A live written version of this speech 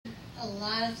a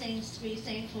lot of things to be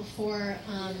thankful for.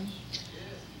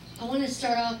 I want to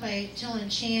start off by telling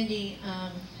Chandy,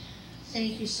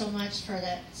 thank you so much for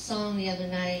that song the other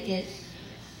night.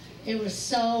 It was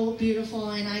so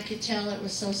beautiful, and I could tell it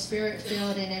was so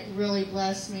spirit-filled, and it really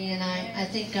blessed me, and I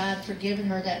thank God for giving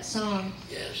her that song.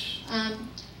 Yes.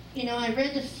 You know, I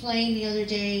read The Flame the other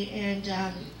day,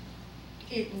 and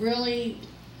it really,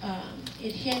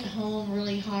 it hit home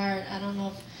really hard. I don't know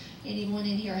if anyone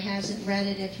in here hasn't read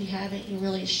it. If you haven't, you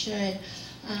really should,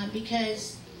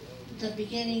 because the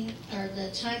beginning, or the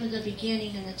time of the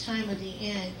beginning and the time of the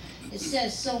end, it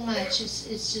says so much.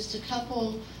 It's just a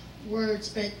couple words,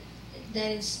 but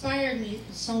that inspired me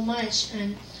so much.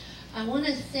 And I want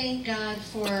to thank God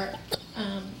for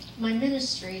my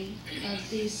ministry of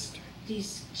these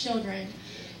children.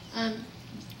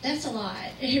 That's a lot.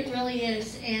 It really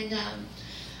is. And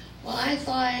well, I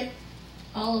thought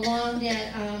all along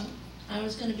that I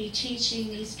was going to be teaching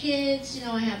these kids. You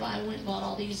know, I went and bought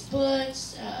all these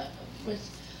books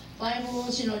with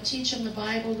Bibles. You know, teach them the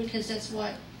Bible because that's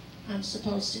what I'm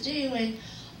supposed to do. And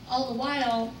all the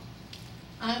while,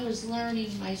 I was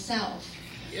learning myself.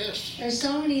 Yes. There's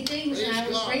so many things, Praise and I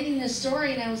was God. reading this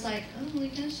story, and I was like, oh my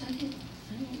gosh, I don't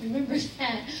remember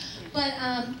that. But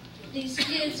these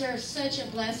kids are such a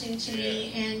blessing to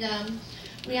me, and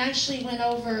we actually went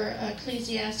over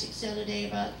Ecclesiastics the other day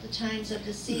about the times of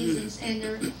the seasons, and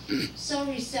they're so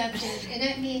receptive, and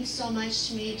that means so much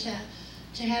to me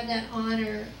to have that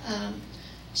honor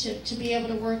to be able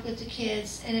to work with the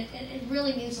kids, and it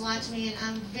really means a lot to me, and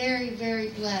I'm very, very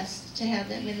blessed to have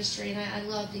that ministry, and I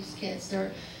love these kids.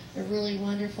 They're really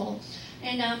wonderful.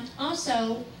 And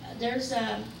also, there's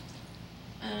a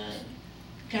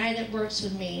guy that works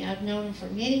with me. I've known him for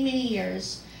many, many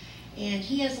years, and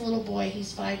he has a little boy.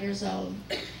 He's 5 years old,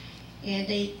 and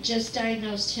they just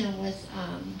diagnosed him with,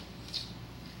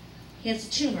 he has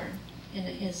a tumor in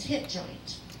his hip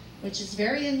joint, which is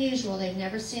very unusual. They've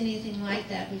never seen anything like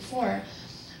that before.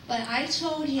 But I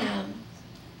told him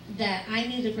that I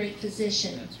knew the great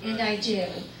physician, and I do.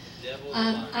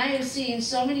 I have seen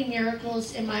so many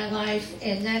miracles in my life,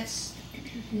 and that's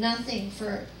nothing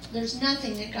there's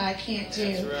nothing that God can't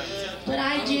do. But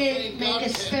I did make a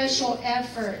special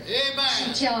effort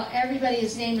to tell everybody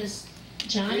his name is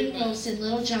Johnny Wilson,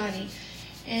 little Johnny.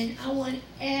 And I want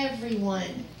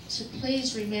everyone to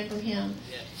please remember him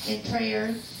in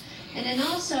prayer. And then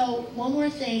also, one more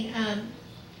thing,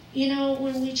 you know,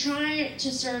 when we try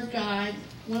to serve God,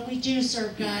 when we do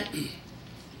serve God,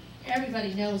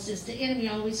 everybody knows this, the enemy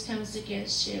always comes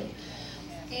against you.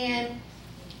 And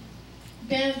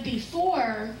Bev,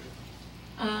 before,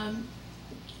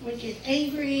 would get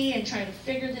angry and try to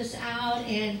figure this out,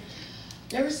 and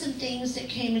there were some things that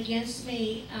came against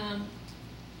me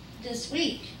this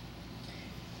week.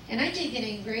 And I did get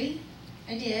angry,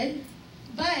 I did,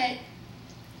 but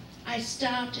I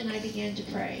stopped and I began to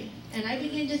pray. And I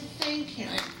began to thank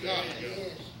him.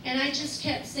 And I just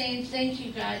kept saying, thank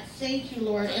you, God. Thank you,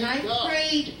 Lord. And I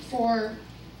prayed for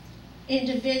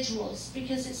individuals,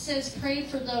 because it says pray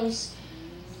for those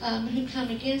who come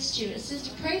against you. It says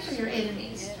to pray for your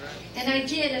enemies. And I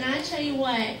did. And I tell you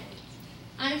what,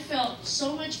 I felt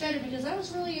so much better because I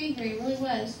was really angry. It really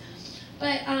was.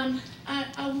 But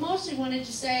I mostly wanted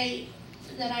to say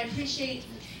that I appreciate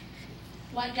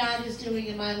what God is doing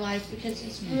in my life, because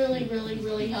he's really, really,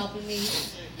 really helping me.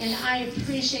 And I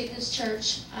appreciate this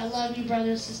church. I love you,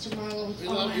 brother and sister Marla, with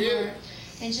all my heart.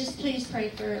 And just please pray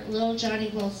for little Johnny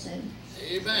Wilson.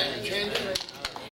 Amen.